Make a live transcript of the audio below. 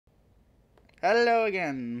Hello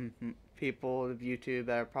again, people of YouTube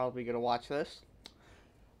that are probably going to watch this.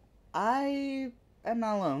 I am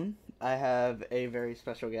not alone. I have a very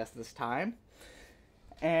special guest this time.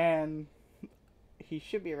 And he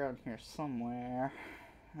should be around here somewhere.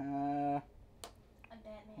 I'm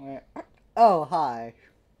Batman. Where? Oh, hi.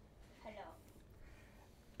 Hello.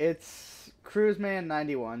 It's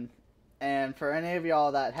Cruiseman91. And for any of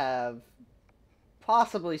y'all that have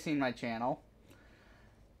possibly seen my channel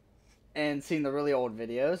and seen the really old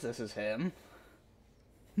videos, this is him.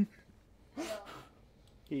 Hello.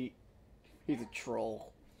 He's a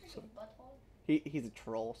troll. Freaking butthole. He's a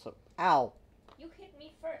troll, so ow. You hit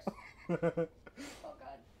me first. So Oh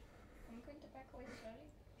god. I'm going to back away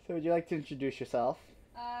slowly. would you like to introduce yourself?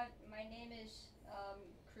 My name is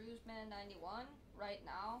Cruiseman91. Right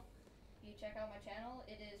now, if you check out my channel,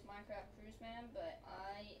 it is Minecraft Cruiseman, but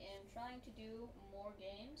I am trying to do more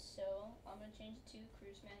games, so I'm gonna change it to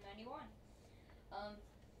Cruiseman91.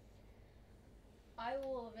 I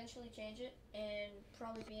will eventually change it and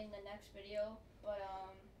probably be in the next video, but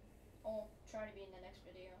I'll try to be in the next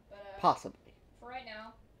video. But Possibly. for right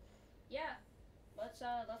now, yeah, let's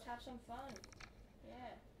have some fun.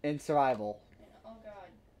 Yeah. In survival. And, oh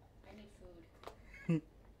god, I need food.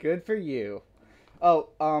 Good for you. Oh,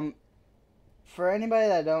 for anybody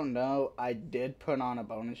that don't know, I did put on a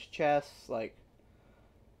bonus chest, so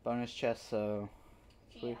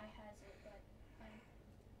Gee, I has it, but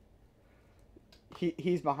I'm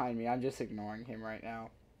he's behind me. I'm just ignoring him right now.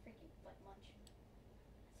 freaking butt munch.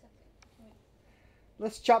 It's okay.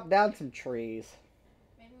 Let's chop down some trees.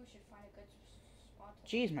 Maybe we should find a good spot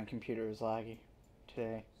to. Jeez, my computer is laggy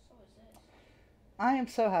today. So is this. I am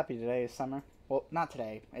so happy today is summer. Well, not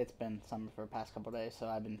today. It's been summer for the past couple days, so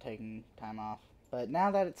I've been taking time off. But now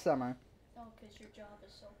that it's summer, Oh, because your job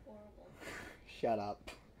is so horrible. shut up.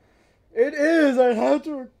 It is! I had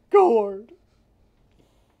to record!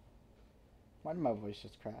 Why did my voice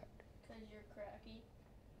just crack? Because you're cracky.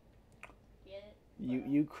 Get it?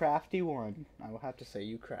 You crafty one. I will have to say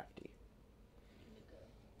you crafty.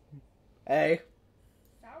 You Hey,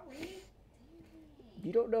 Sorry.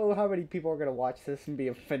 you don't know how many people are gonna watch this and be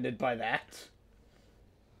offended by that.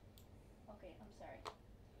 Okay, I'm sorry.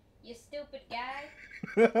 You stupid guy.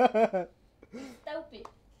 Stupid.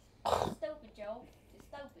 Stupid, Joe. You're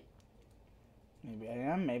stupid. Maybe I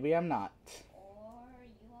am, maybe I'm not. Or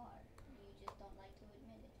you are. You just don't like to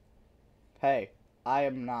admit it. Hey, I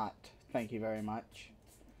am not. Thank you very much.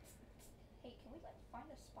 Hey, can we find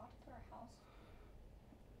a spot to put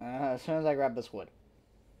our house? As soon as I grab this wood.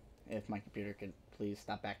 If my computer could please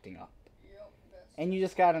stop acting up. Yep, that's And you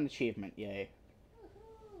just got an achievement, yay.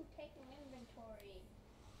 Woohoo! Taking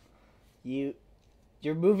inventory.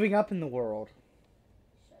 You're moving up in the world.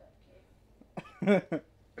 Shut up, kid.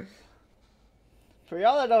 For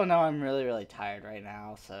y'all that don't know, I'm really, really tired right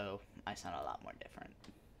now, so I sound a lot more different.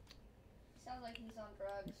 Sounds like he's on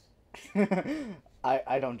drugs.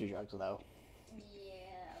 I don't do drugs though.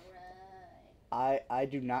 Yeah, right. I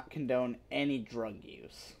do not condone any drug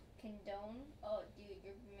use. Condone? Oh, dude,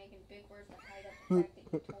 you're making big words to hide up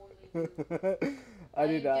the fact that you totally do. I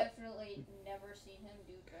do not. Definitely never seen him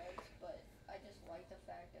do drugs, but I just like the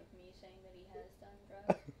fact of me saying that he has done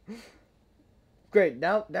drugs. Great.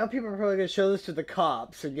 Now people are probably gonna show this to the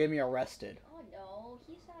cops and get me arrested. Oh no,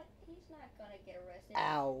 he's not gonna get arrested.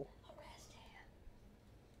 Ow. Arrest him.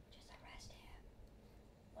 Just arrest him.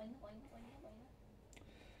 Boing, boing, boing,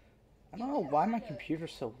 boing. I don't know why my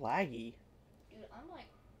computer's so laggy. Dude, I don't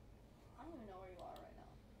even know where you are right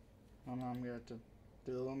now. I don't know, I'm gonna have to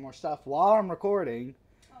do a little more stuff while I'm recording.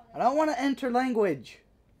 Oh, I don't want to enter language.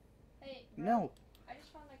 Hey, bro, No. I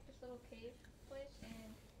just found like this little cave place, and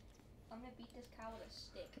I'm gonna beat this cow with a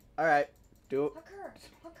stick. Alright. Do it. Hucker!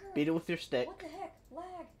 Hucker! Beat it with your stick. What the heck?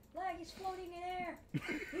 Lag! He's floating in air!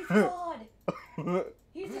 He's God!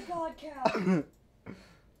 He's a God cow!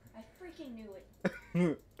 I freaking knew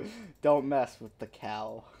it. Don't mess with the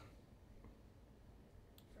cow.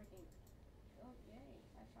 Freaking. Oh, yay.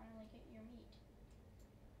 I finally hit your meat.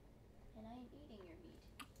 And I am eating your meat.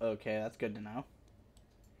 Okay, that's good to know.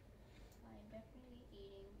 I am definitely eating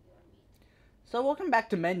your meat. So welcome back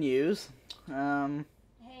to menus. Hey,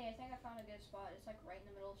 I think I found a good spot. It's like right in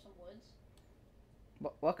the middle of some woods.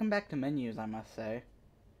 Welcome back to menus, I must say.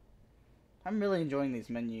 I'm really enjoying these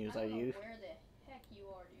menus. I Are don't know you? where the heck you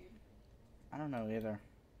are, dude. I don't know either.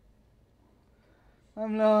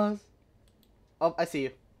 I'm lost. Oh, I see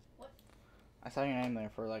you. What? I saw your name there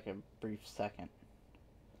for like a brief second.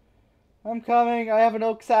 I'm coming. I have an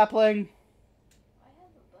oak sapling. I have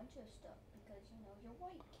a bunch of stuff because, you know, you're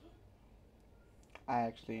white, kid. I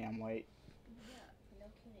actually am white. Yeah, no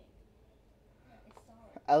kidding. Yeah, it's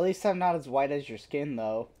solid. At least I'm not as white as your skin,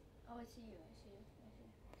 though. Oh, I see you. I see you. I see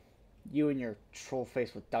you. You and your troll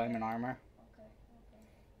face with diamond armor. Okay. Okay.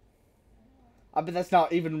 I bet that's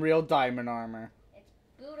not even real diamond armor. It's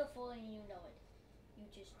beautiful and you know it. You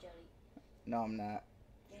just jelly. No, I'm not.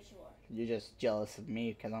 Yes, you are. You're just jealous of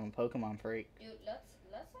me because I'm a Pokemon freak. Dude, let's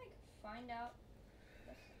like find out.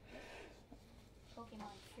 Let's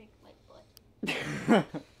Pokemon freak my butt.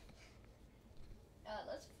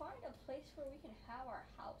 Let's find a place where we can have our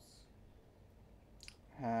house.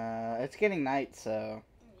 It's getting night, so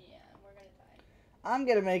Yeah, we're gonna die. I'm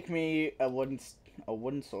gonna make me a wooden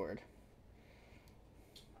sword.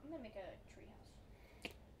 I'm gonna make a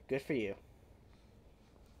treehouse. Good for you.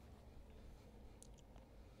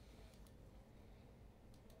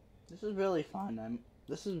 This is really fun.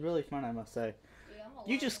 This is really fun, I must say. Dude, I'm a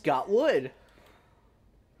You lot just of got wood.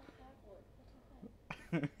 What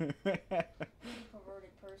the heck? You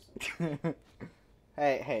perverted person.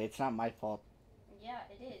 Hey, it's not my fault. Yeah,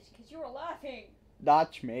 it is, because you were laughing.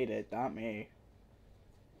 Notch made it, not me.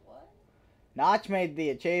 What? Notch made the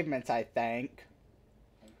achievements, I think.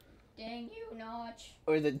 Dang you, Notch.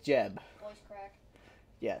 Or the Jeb. Voice crack.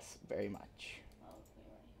 Yes, very much. Oh,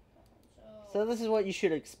 anyway. So this is what you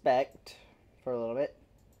should expect for a little bit.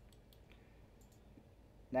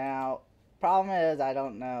 Now, problem is I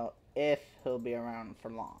don't know if he'll be around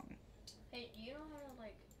for long. Hey, do you know how to,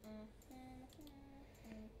 like...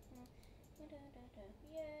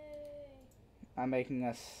 Yay! I'm making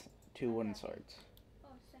us 2 wooden swords. Oh,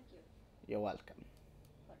 thank you. You're welcome.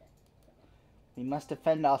 Put it. We must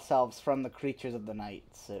defend ourselves from the creatures of the night,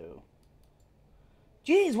 so...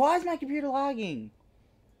 Jeez, why is my computer lagging?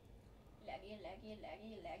 Laggy.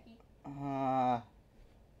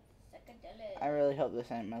 I really hope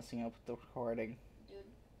this ain't messing up with the recording. Dude,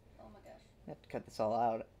 oh my gosh. I have to cut this all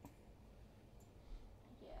out.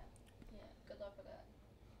 Yeah, good luck with that.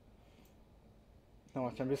 No,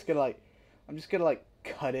 I'm just gonna like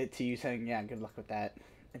cut it to you saying, yeah, good luck with that.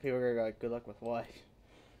 And people are gonna go like, good luck with what? Yeah,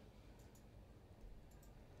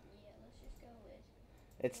 let's just go with...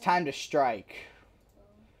 It's time to strike.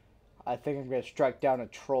 I think I'm gonna strike down a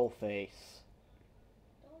troll face.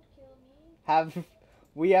 Don't kill me.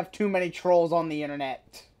 We have too many trolls on the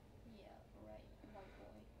internet. Yeah, right, white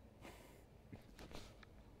boy.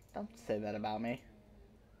 Don't say that about me.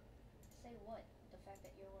 Say what? The fact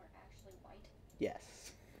that you were actually white?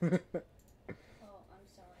 Yes. Oh, I'm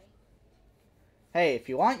sorry. Hey, if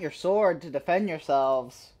you want your sword to defend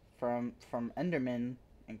yourselves from Endermen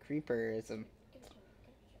and creepers and... Give it to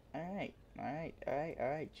me.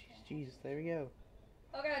 Alright. Jeez, there we go.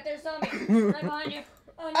 Okay, there's zombies. Right behind you.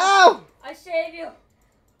 Oh no. Ow! I save you.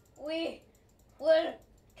 We will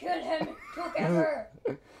kill him together.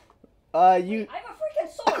 You... I have a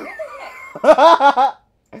freaking sword. What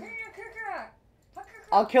the heck?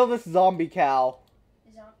 I'll kill this zombie cow.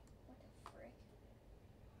 What the frick?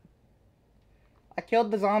 I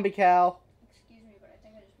killed the zombie cow. Excuse me, but I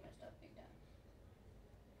think I just messed up big time.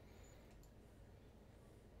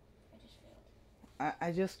 I just failed.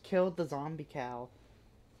 I just killed the zombie cow.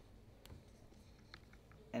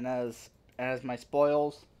 And as my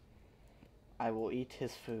spoils, I will eat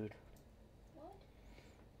his food. What?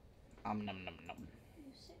 Nom nom.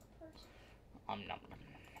 You sick person. Nom.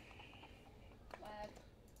 Lag.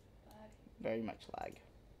 Very much lag.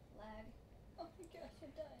 Oh my gosh,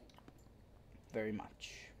 I'm dying. Very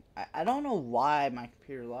much. I don't know why my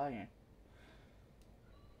computer's lagging.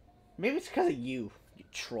 Maybe it's because of you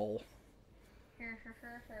troll. Blame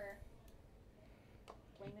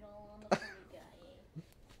it all on the funny guy.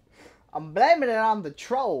 I'm blaming it on the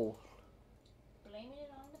troll. Blaming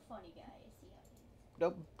it on the funny guy. See how it is.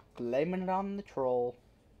 Nope. Blaming it on the troll.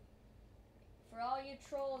 For all you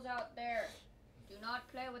trolls out there, do not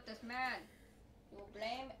play with this man. He will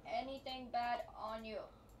blame anything bad on you.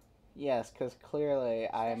 Yes, because clearly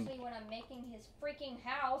Especially when I'm making his freaking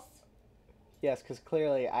house. Yes, because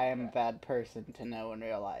clearly I am a bad person to know in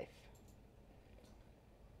real life.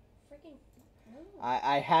 Freaking... No.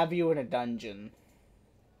 I have you in a dungeon.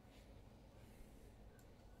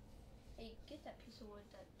 Hey, get that piece of wood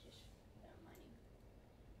that just... Never mind.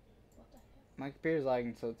 What the heck? My computer's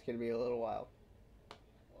lagging, so it's going to be a little while.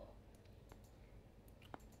 Whoa.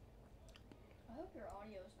 I hope your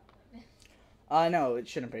audio is not like this. No, it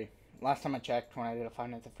shouldn't be. Last time I checked, when I did a Five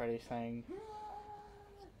Nights at Freddy's thing,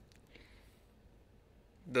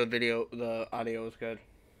 the audio was good. Okay.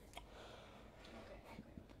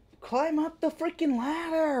 Climb up the freaking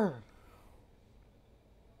ladder!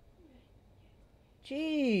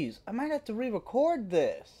 Jeez, I might have to re-record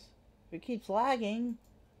this. If it keeps lagging.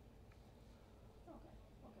 Okay.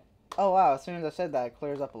 Oh wow, as soon as I said that, it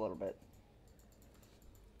clears up a little bit.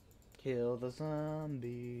 Kill the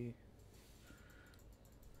zombie.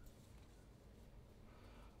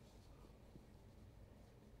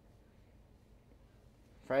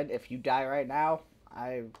 Fred, if you die right now,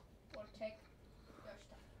 We'll take your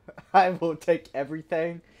stuff. I will take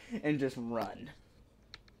everything and just run.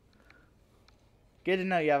 Good to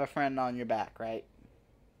know you have a friend on your back, right?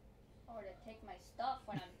 Or to take my stuff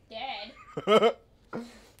when I'm dead.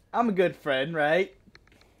 I'm a good friend, right?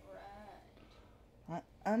 Right.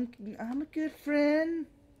 I'm a good friend.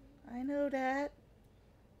 I know that.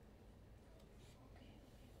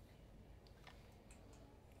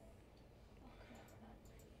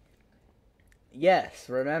 Yes,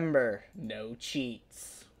 remember, no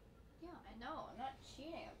cheats. Yeah, I know. I'm not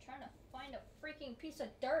cheating. I'm trying to find a freaking piece of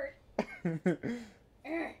dirt.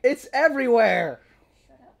 It's everywhere.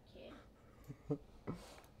 Shut up, kid.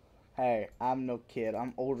 Hey, I'm no kid.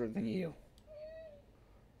 I'm older than you.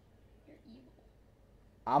 You're evil.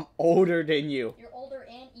 I'm older than you. You're older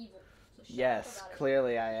and evil. So shut Yes, up about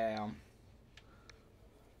clearly I am.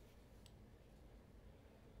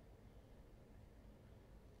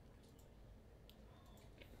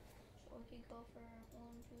 So we could go for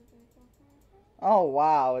 1, 2, 3, 4, 5. Oh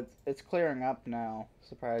wow, it's clearing up now,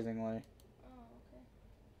 surprisingly. Oh, okay.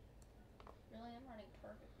 Really, I'm running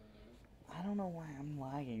perfectly, dude. I don't know why I'm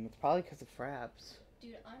lagging. It's probably because of fraps.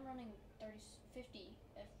 Dude, I'm running 30, 50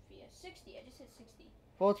 FPS. 60. I just hit 60.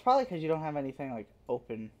 Well, it's probably because you don't have anything like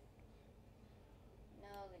open. No,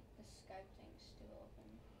 like the Skype thing's still open.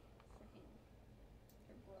 Freaking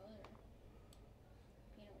your brother.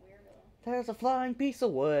 Being a weirdo. There's a flying piece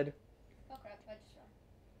of wood. Oh crap, I just saw.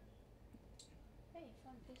 Hey,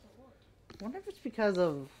 found a piece of wood. I wonder if it's because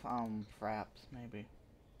of fraps, maybe.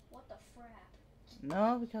 What the frap?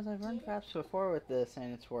 No, because I've run fraps before with this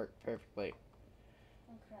and it's worked perfectly.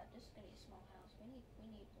 Oh crap, this is gonna be a small house. We need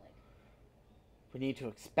like... We need to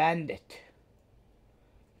expand it.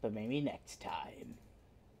 But maybe next time.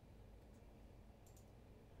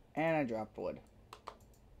 And I dropped wood.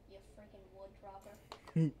 You freaking wood dropper.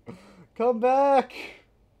 Come back!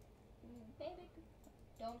 Baby,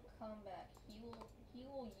 don't come back. He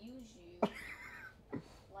will use you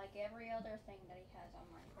like every other thing that he has on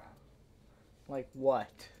Minecraft. Like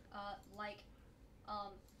what? Like,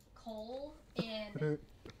 coal and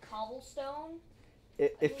cobblestone.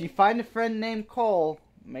 If you find a friend named Cole,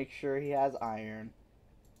 make sure he has iron.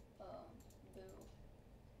 Boo.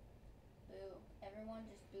 Boo. Everyone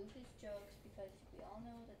just boo his jokes because we all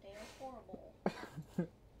know that they are horrible. And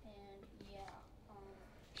yeah,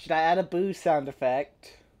 Should I add a boo sound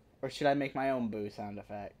effect? Or should I make my own boo sound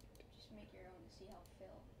effect? just make your own to see how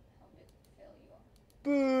big fail you are.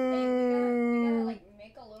 Boo! Hey, we gotta like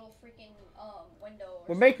make a little freaking window.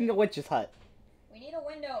 We're making a witch's hut. We need a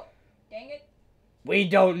window. Dang it. We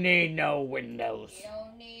don't need no windows. We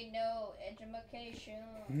don't need no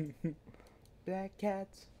education. Black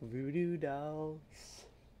cats, voodoo dolls.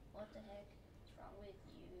 What the heck is wrong with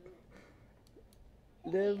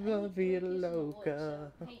you? Live Hey, I la need 3 vida pieces of wood,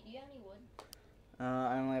 loca. so- Hey, do you have any wood?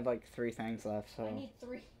 I only have like 3 things left, I so. need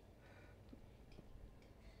 3.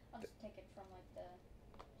 I'll just take it from like the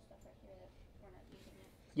stuff right here that we're not using yet.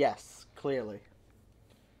 Yes, clearly.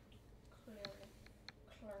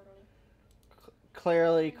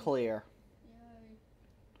 Clearly clear. Yay.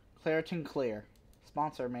 Claritin Clear.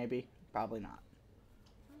 Sponsor, maybe. Probably not.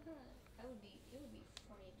 It would be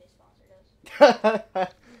funny if they sponsored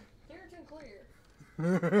us. Claritin Clear.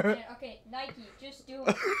 Yeah, okay, Nike, just do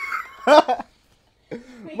it.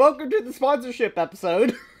 Welcome to the sponsorship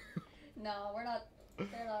episode. No, we're not.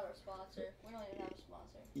 They're not our sponsor. We don't even have a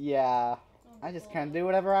sponsor. Yeah, I just kind of do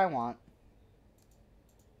whatever I want.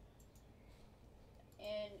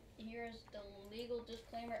 And here's the legal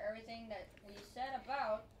disclaimer: everything that we said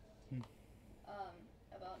about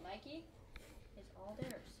Nike is all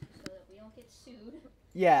theirs, so that we don't get sued.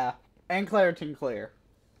 Yeah, and Claritin Clear.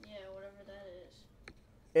 Yeah, whatever that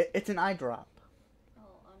is. It's an eye drop.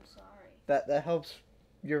 Oh, I'm sorry. That helps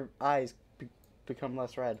your eyes become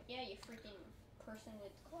less red. Yeah, you freaking person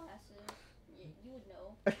with glasses. You would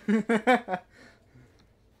know.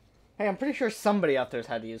 Hey, I'm pretty sure somebody out there's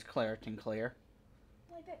had to use Claritin Clear.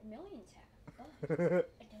 Well, I bet millions have. But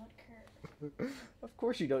I don't care. Of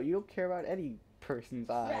course you don't. You don't care about any person's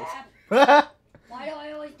eyes. Crap. Why do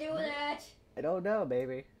I always do that? I don't know,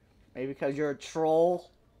 baby. Maybe because you're a troll.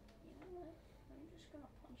 You know what? I'm just gonna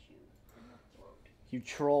punch you in the throat. You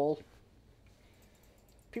troll.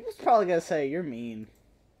 People's probably gonna say you're mean.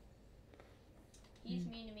 He's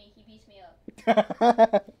mean to me. He beats me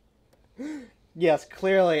up. Yes,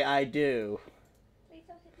 clearly I do. Please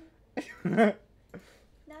don't hit me.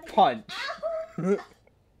 Not again. Punch. Ow!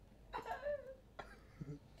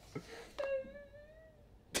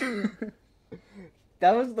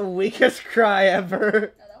 That was the weakest cry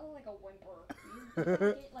ever. No, that was like a whimper. You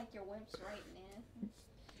gotta get like your wimps right, man.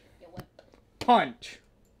 You wimp. Punch.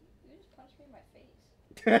 You just punched me in my face.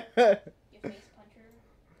 You face puncher.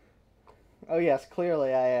 Oh yes,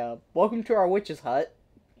 clearly I am. Welcome to our witch's hut.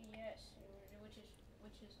 Yes, which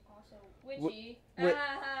is also witchy. wi-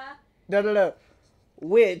 Ah, No.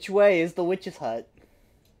 Which way is the witch's hut?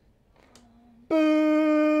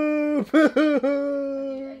 Boo! Dude, I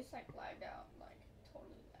Boo! just like lagged out, like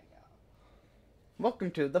totally lagged out. Welcome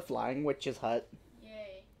to the flying witch's hut.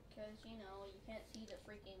 Yay, because you know you can't see the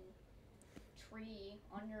freaking tree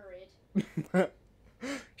under it,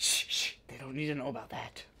 Shh, they don't need to know about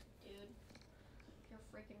that. dude. You're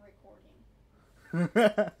freaking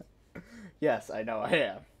recording. Yes, I know I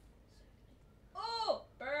am. Oh,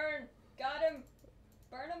 burn! Got him!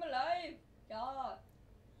 Burn him alive! Yeah.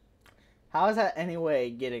 How is that anyway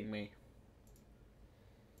getting me?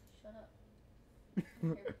 Shut up.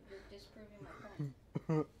 You're disproving my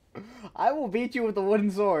point. I will beat you with a wooden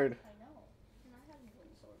sword. I know. And I have a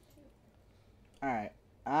wooden sword too. Alright,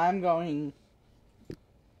 I'm going...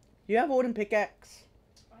 You have a wooden pickaxe?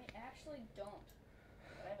 I actually don't.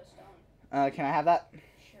 But I have a stone. Can I have that?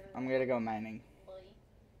 Sure. I'm gonna go mining. Buddy.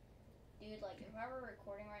 Dude, like, if I were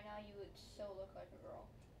recording right now, you would so look like a girl.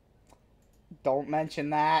 Don't mention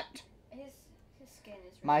that. His skin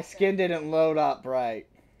is really My skin sad. didn't load up right.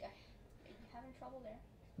 Are you having trouble there?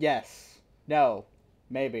 Yes. No.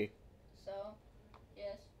 Maybe. So,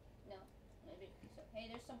 yes, no, maybe. So, hey,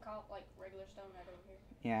 there's some like regular stone right over here.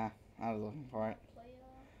 Yeah, I was looking for it. Play,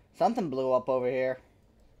 Something blew up over here.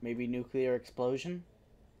 Maybe nuclear explosion?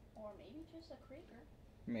 or maybe just a creeper.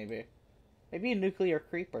 Maybe. Maybe a nuclear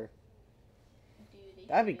creeper. Dude, they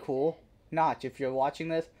That'd be should cool. do Notch, if you're watching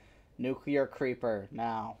this, nuclear creeper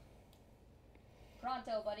now. that.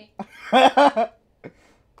 Pronto, buddy.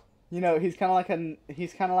 You know, he's kind of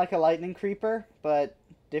like a lightning creeper, but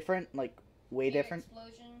different, like way Bigger different.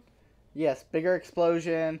 Explosion. Yes, bigger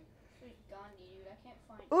explosion. Sweet Gandhi, dude. I can't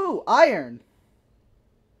find. Ooh, iron.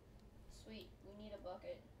 Sweet. We need a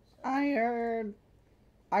bucket. So. Iron.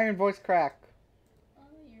 Iron voice crack.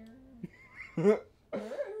 Iron.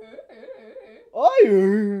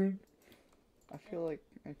 Iron. I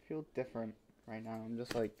feel different right now. I'm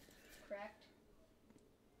just like, Cracked.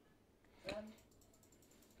 Rubbed.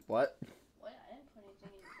 what? What? I didn't put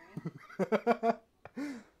anything in the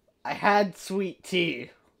drink. I had sweet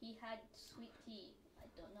tea. He had sweet tea. I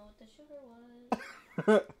don't know what the sugar was.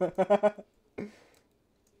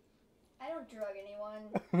 I don't drug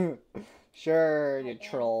anyone. Sure, you I am-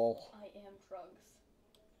 troll. I am drugs.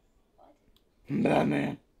 What?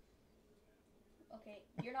 Batman. Okay,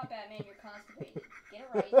 you're not Batman, you're constipated. Get it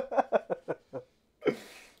right.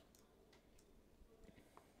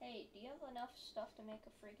 Hey, do you have enough stuff to make a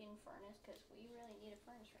freaking furnace? Because we really need a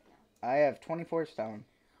furnace right now. I have 24 stone.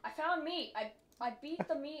 I found meat. I beat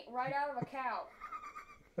the meat right out of a cow.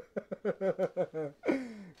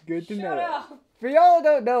 Good to Shut know. up! For y'all who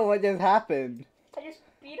don't know what just happened. I just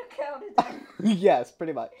beat a cow to death Yes,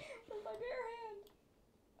 pretty much. with my bare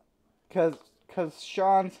hand. Cause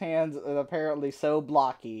Sean's hands are apparently so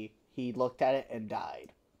blocky, he looked at it and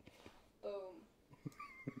died. Boom.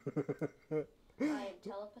 I am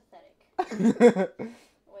telepathic.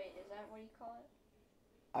 Wait, is that what you call it?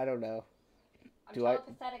 I don't know. I'm Do I-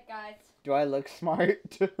 telepathic, guys. Do I look smart?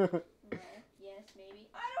 No. Yes, maybe.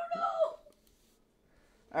 I don't know!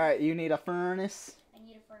 Alright, you need a furnace. I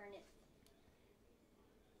need a furnace.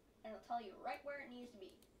 And I'll tell you right where it needs to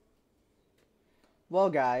be. Well,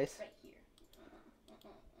 guys, Right here.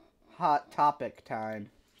 hot topic time.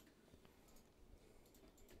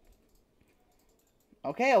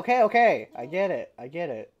 Okay. I get it. Right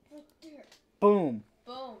there. Boom.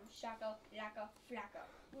 Boom. Shaka, flaka, flaka.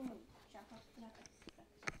 Boom. Shaka, flaka,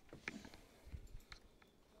 flaka.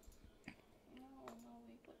 No,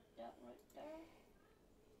 we put that right there.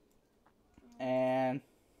 And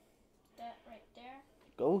That right there.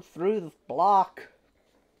 go through the block.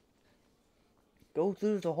 Go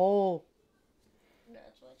through the hole.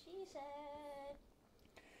 That's what she said.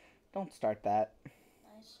 Don't start that.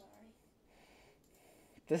 I'm sorry.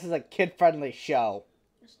 This is a kid-friendly show.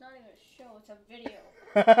 It's not even a show, it's a video.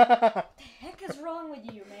 What the heck is wrong with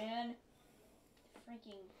you, man?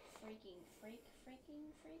 Freaking freak.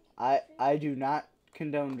 I do not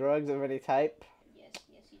condone drugs of any type. Yes,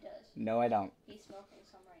 he does. No, I don't. He's smoking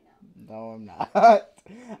some right now. No, I'm not.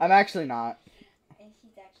 I'm actually not. And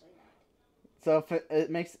he's actually not. So if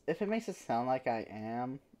it makes it sound like I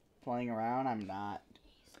am playing around, I'm not.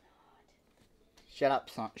 He's not. Shut up,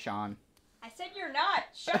 Sean. I said you're not!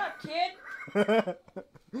 Shut up, kid!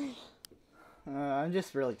 I I'm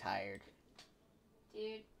just really tired.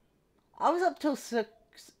 Dude. I was up till 6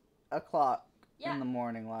 o'clock Yeah. in the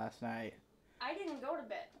morning last night. I didn't go to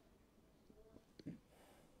bed.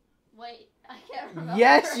 Wait, I can't remember.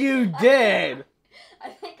 Yes, you did! I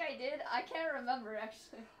think I did. I can't remember,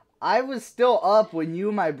 actually. I was still up when you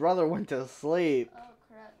and my brother went to sleep. Oh,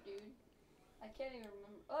 crap, dude. I can't even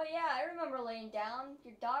remember. Oh, yeah, I remember laying down.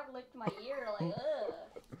 Your dog licked my ear, like, ugh.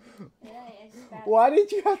 Yeah, it's bad. Why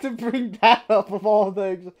did you have to bring that up of all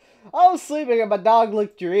things? I was sleeping and my dog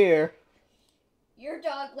licked your ear. Your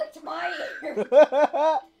dog licked my ear.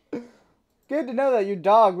 Good to know that your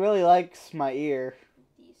dog really likes my ear.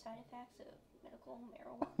 The side effects of medical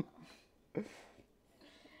marijuana.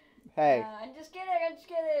 Hey, I'm just kidding, I'm just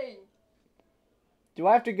kidding. do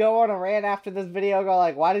I have to go on a rant after this video? Go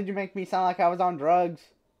like, why did you make me sound like I was on drugs?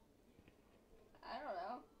 I don't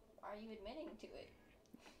know. Are you admitting to it?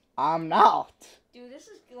 I'm not. Dude, this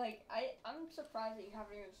is like, I'm surprised that you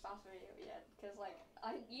haven't even stopped the video yet. Because, like,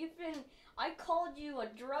 I called you a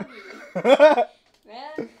druggie.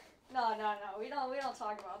 Man. No. We don't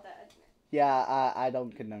talk about that. Yeah, I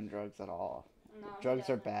don't condone drugs at all. No, Drugs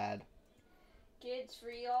are definitely. bad. Kids, for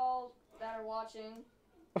y'all that are watching,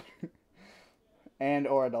 And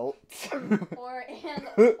or adults. or and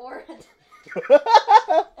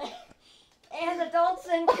adults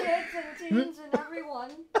and kids and teens and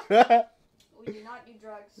everyone, we do not do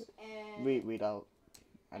drugs. And we don't.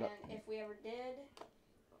 and if we ever did,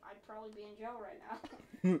 I'd probably be in jail right now.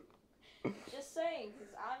 Just saying,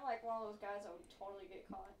 because I'm like one of those guys that would totally get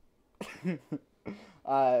caught.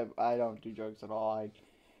 I don't do drugs at all. I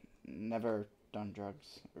never done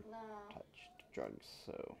drugs or No, touched drugs,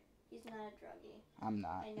 so he's not a druggie. I'm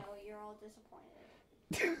not. I know, you're all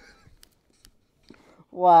disappointed.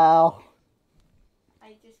 Wow.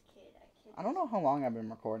 I just kid. I don't know how long I've been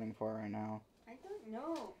recording for right now. I don't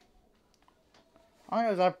know. All I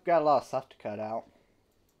know is I've got a lot of stuff to cut out.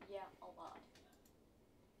 Yeah, a lot.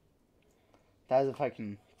 That is if I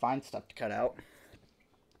can find stuff to cut out.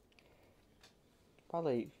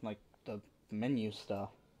 Probably, like, the menu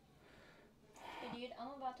stuff. Hey, dude, I'm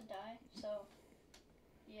about to die, so,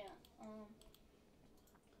 yeah,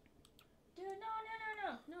 dude, no.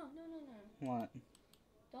 What?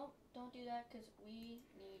 Don't do that, because we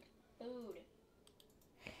need food.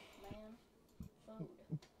 Man,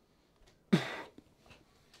 food.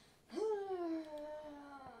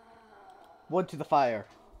 Wood to the fire.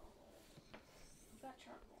 I've got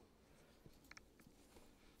charcoal.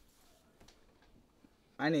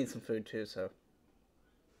 I need some food too, so.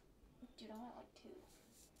 Dude, I'm at like 2.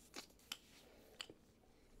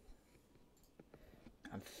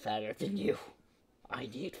 I'm fatter than you. I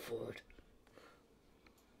need food.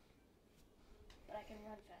 But I can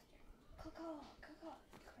run faster. Caw. Crap.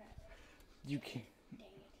 You can't. Dang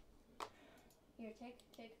it. Here, take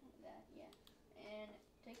that, yeah. And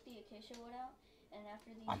take the acacia wood out. And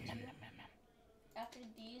after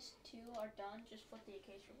these two are done, just put the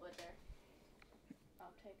acacia wood there.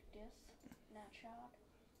 I'll take this, snapshot.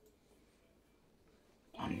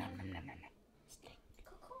 Steak.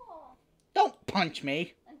 Caw. Don't punch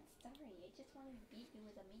me. I'm sorry, I just want to beat you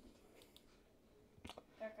with a meat.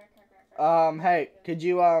 Hey, could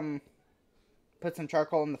you, put some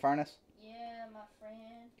charcoal in the furnace? Yeah, my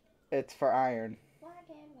friend. It's for iron. Why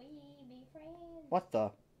can't we be friends? What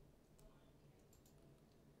the?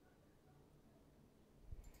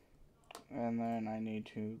 And then I need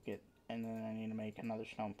to make another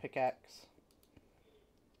stone pickaxe.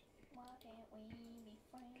 Why can't we be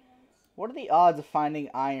friends? What are the odds of finding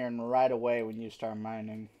iron right away when you start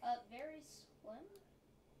mining? Very slim.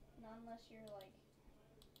 Not unless you're like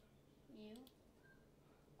you.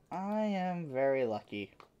 I am very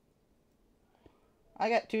lucky. I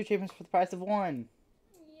got 2 achievements for the price of 1.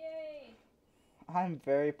 Yay! I'm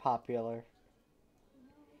very popular.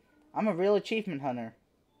 I'm a real achievement hunter.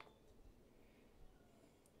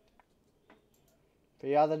 For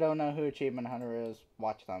y'all that don't know who Achievement Hunter is,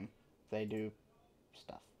 watch them. They do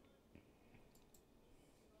stuff.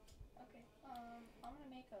 Okay, I'm gonna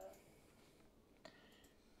make a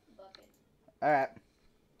bucket. Alright.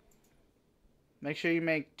 Make sure you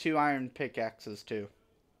make 2 iron pickaxes too.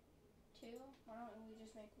 2? Why don't we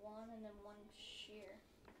just make 1 and then 1 shear?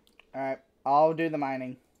 Alright, I'll do the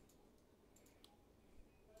mining.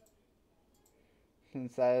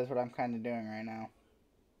 Since that is what I'm kind of doing right now.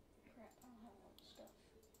 Crap, I don't have all the stuff.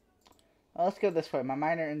 Well, let's go this way. My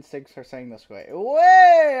miner instincts are saying this way.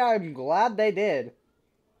 Way! I'm glad they did.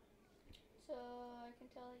 So, I can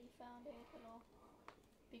tell that you found a little...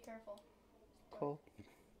 Be careful. Cool.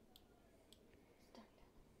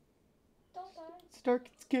 Don't die. It's dark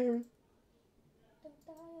and scary. Don't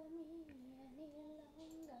die on me. I need a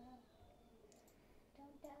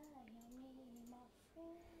die on me, my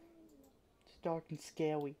friend. It's dark and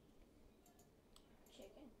scary.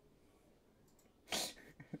 Chicken.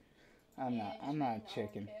 I'm not a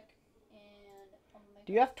chicken.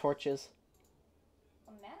 Do Do you have torches?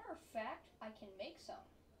 A matter of fact, I can make some.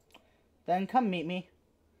 Then come meet me.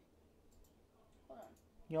 Hold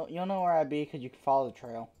on. You'll know where I be because you can follow the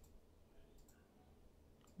trail.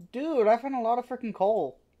 Dude, I found a lot of freaking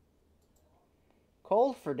coal.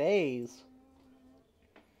 Coal for days.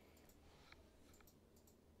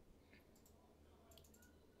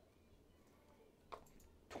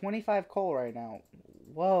 25 coal right now.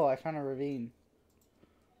 Whoa, I found a ravine.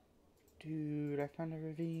 Dude, I found a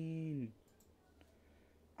ravine.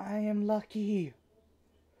 I am lucky.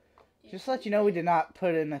 Just to let you know, we did not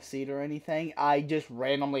put in a seed or anything. I just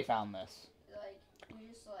randomly found this. Like, you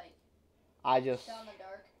just like. I just. Shot in the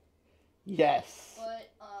dark. Yes.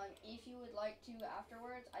 But if you would like to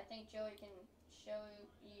afterwards, I think Joey can show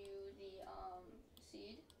you the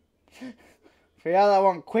seed. For y'all that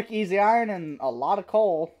want quick, easy iron and a lot of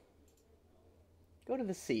coal, go to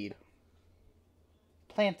the seed.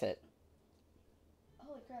 Plant it.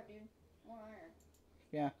 Holy crap, dude! More iron.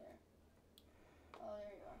 Yeah. There. Oh,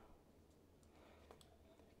 there you are.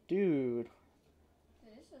 Dude.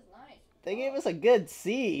 Dude, this is nice. They gave us a good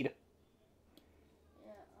seed.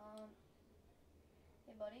 Yeah,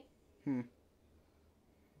 hey, buddy. Hmm.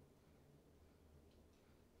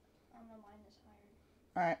 I'm gonna mine this iron.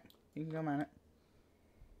 Alright, you can go mine it.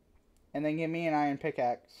 And then give me an iron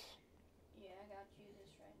pickaxe. Yeah, I got you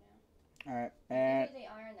this right now. Alright, and... Give me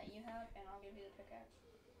the iron that you have, and I'll give you the pickaxe.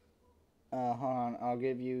 hold on. I'll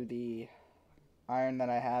give you the iron that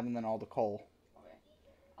I have and then all the coal. Okay.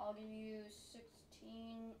 I'll give you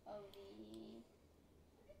 16 of the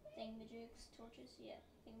thingamajigs, torches. Yeah,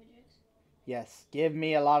 thingamajigs. Yes, give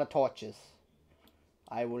me a lot of torches.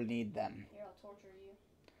 I will need them. Here, I'll torture you.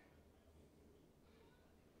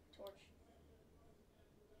 Torch.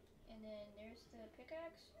 And then there's the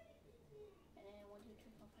pickaxe. And then 1, 2,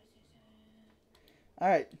 3, 4, 5, 6, 7.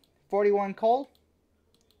 Alright, 41 coal,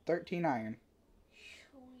 13 iron.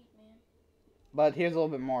 Sweet, man. But here's a little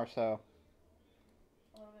bit more, so...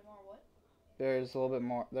 A little bit more what? There's a little bit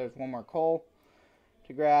more. There's one more coal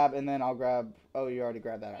to grab, and then I'll grab... Oh, you already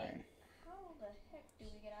grabbed that iron. How the heck do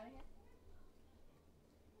we get out of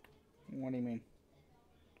here? What do you mean?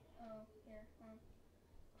 Oh, here. Crap.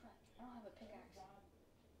 I don't have a pickaxe.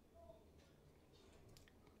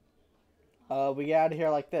 We get out of here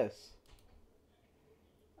like this.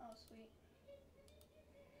 Oh, sweet.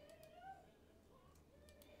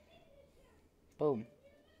 Boom.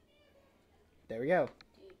 There we go.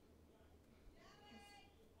 Dude.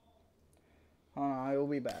 Hold on, I will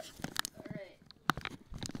be back. Alright.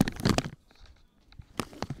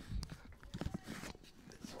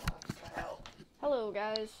 Hello,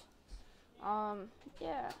 guys.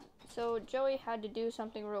 Yeah. So Joey had to do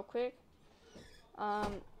something real quick.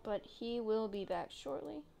 But he will be back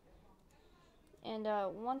shortly. And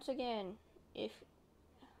once again, if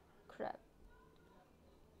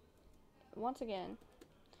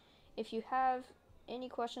you have any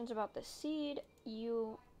questions about the seed,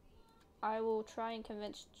 I will try and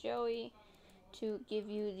convince Joey to give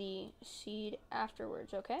you the seed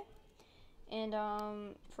afterwards, okay? And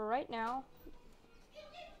for right now,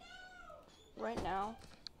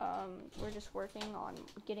 we're just working on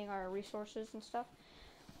getting our resources and stuff.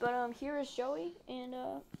 But here is Joey, and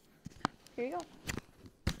here you go.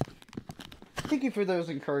 Thank you for those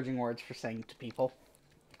encouraging words for saying to people.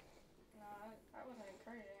 No, I wasn't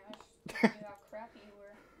encouraging. I was just telling you how crappy you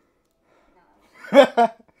were. Nah.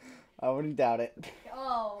 I wouldn't doubt it.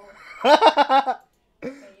 Oh. Okay,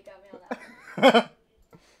 you got me on that one.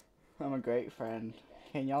 I'm a great friend.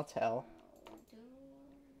 Can y'all tell?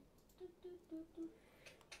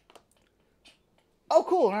 Oh,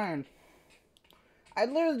 cool, an iron. I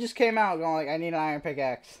literally just came out going like, I need an iron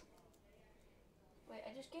pickaxe. Wait,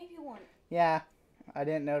 I just gave you one. Yeah, I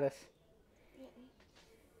didn't notice.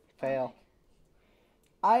 Fail.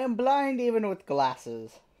 Oh, I am blind even with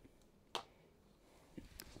glasses.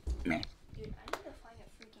 dude, I need to find a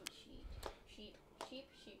freaking sheep.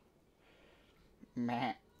 Sheep.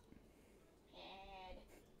 Meh.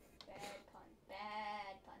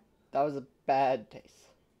 Bad pun. That was a bad taste.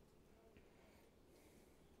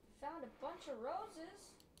 Found a bunch of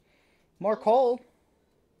roses. More coal.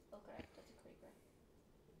 Okay, that's a creeper.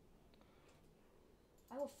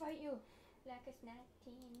 I will fight you like it's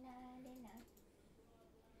 1999.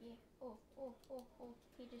 Yeah. Oh.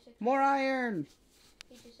 He just exploded. More iron.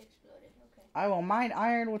 He just exploded. Okay. I will mine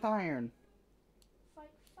iron with iron.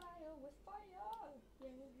 Fight fire with fire.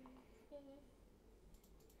 Yeah.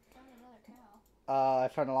 Found another cow. I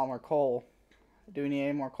found a lot more coal. Do we need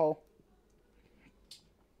any more coal?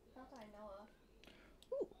 Not that I know of.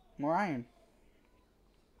 Ooh, more iron.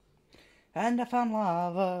 And I found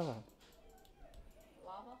lava.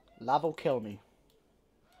 Lava? Lava will kill me.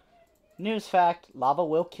 News fact, lava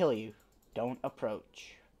will kill you. Don't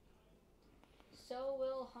approach. So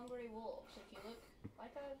will hungry wolves if you look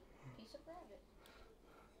like a piece of rabbit.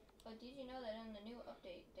 But did you know that in the new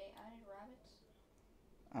update they added rabbits?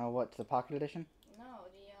 What, the Pocket Edition? No,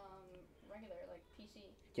 the regular, like PC.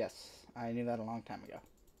 Yes, I knew that a long time ago.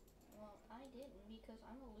 Well, I didn't because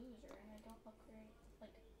I'm a loser and I don't upgrade,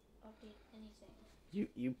 like, update anything.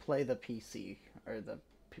 You play the PC or the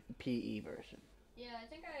PE version. Yeah, I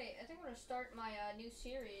think I'm gonna start my new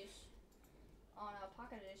series on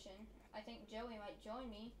Pocket Edition. I think Joey might join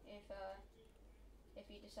me if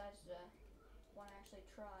he decides to want to actually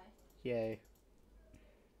try. Yay.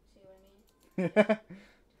 See what I mean?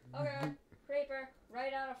 Okay, creeper,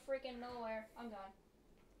 right out of freaking nowhere. I'm gone.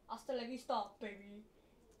 Hasta la vista, baby.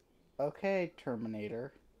 Okay,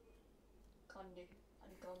 Terminator. Gandhi.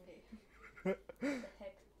 I'm Gandhi. What the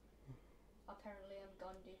heck? Apparently I'm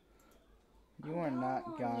Gandhi. You are not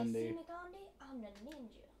You see Gandhi. me, Gandhi? I'm the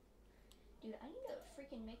ninja. Dude, I need to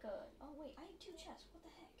freaking make a... Oh, wait, I have 2 chests. What the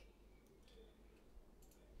heck?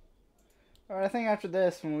 Alright, I think after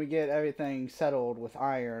this, when we get everything settled with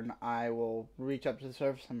iron, I will reach up to the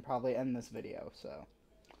surface and probably end this video, so.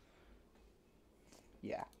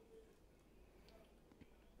 Yeah.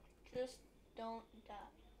 Just don't die.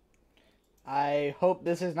 I hope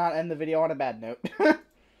this does not end the video on a bad note.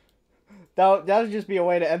 that would just be a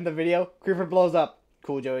way to end the video. Creeper blows up.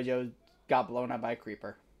 Cool Joey Joe got blown up by a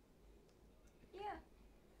creeper. Yeah.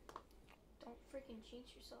 Don't freaking jinx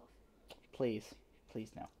yourself. Please.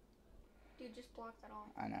 Please no. Dude, just block that off.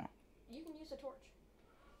 I know. You can use a torch.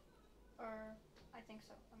 Or, I think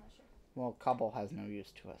so. I'm not sure. Well, cobble has no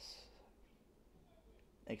use to us.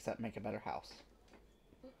 Except make a better house.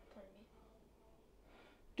 Oop, pardon me.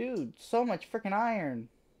 Dude, so much freaking iron.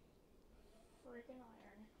 Freaking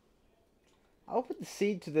iron. I'll put the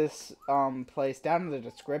seed to this place down in the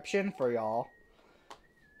description for y'all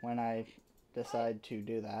when I decide to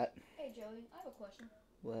do that. Hey, Joey, I have a question.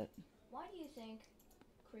 What? Why do you think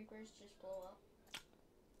creepers just blow up?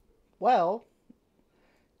 Well,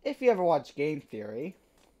 if you ever watch Game Theory,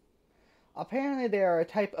 apparently they are a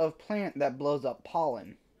type of plant that blows up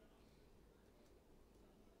pollen.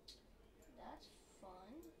 That's fun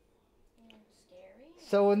and scary.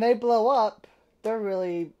 So when they blow up, they're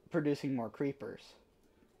really producing more creepers.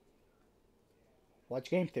 Watch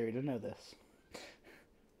Game Theory to know this.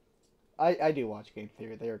 I do watch Game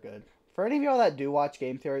Theory. They are good. For any of y'all that do watch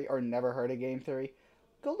Game Theory or never heard of Game Theory,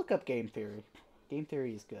 go look up Game Theory. Game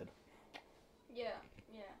Theory is good. Yeah.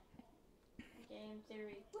 Game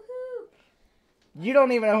Theory. Woohoo! You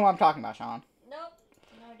don't even know who I'm talking about, Sean. Nope.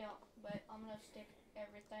 No, I don't. But I'm gonna stick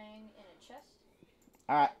everything in a chest.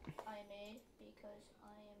 Alright. I made because I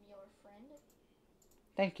am your friend.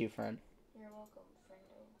 Thank you, friend. You're welcome,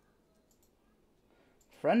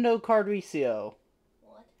 friendo. Friendo Cardricio.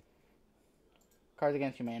 What? Cards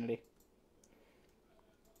Against Humanity.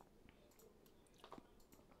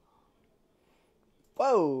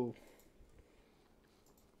 Whoa!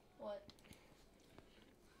 What?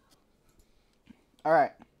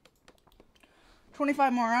 Alright.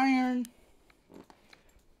 25 more iron.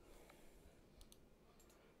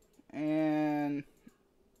 And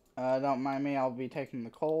don't mind me, I'll be taking the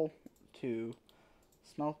coal to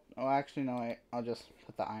smelt. Oh, actually, no, wait. I'll just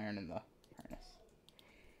put the iron in the furnace.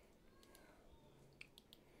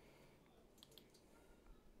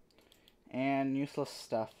 And useless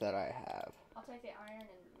stuff that I have. I'll take the iron and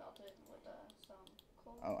melt it with some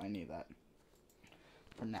coal. Oh, I need that.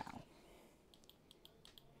 For now.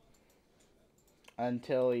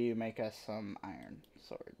 Until you make us some iron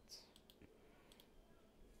swords.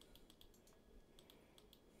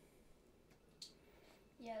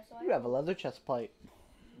 Yeah, so You have a leather chest plate.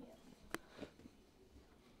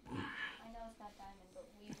 I know it's not diamond, but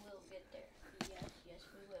we will get there. Yes,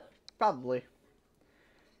 we will. Probably.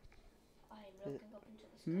 I am looking up into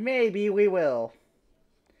the sky. Maybe we will.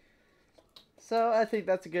 So I think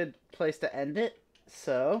that's a good place to end it.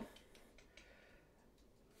 So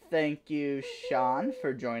thank you, Sean,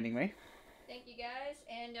 for joining me. Thank you guys,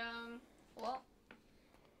 and well,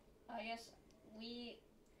 I guess we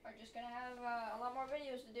are just gonna have a lot more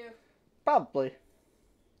videos to do. Probably.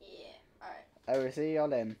 Yeah. All right. I will see y'all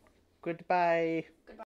then. Goodbye.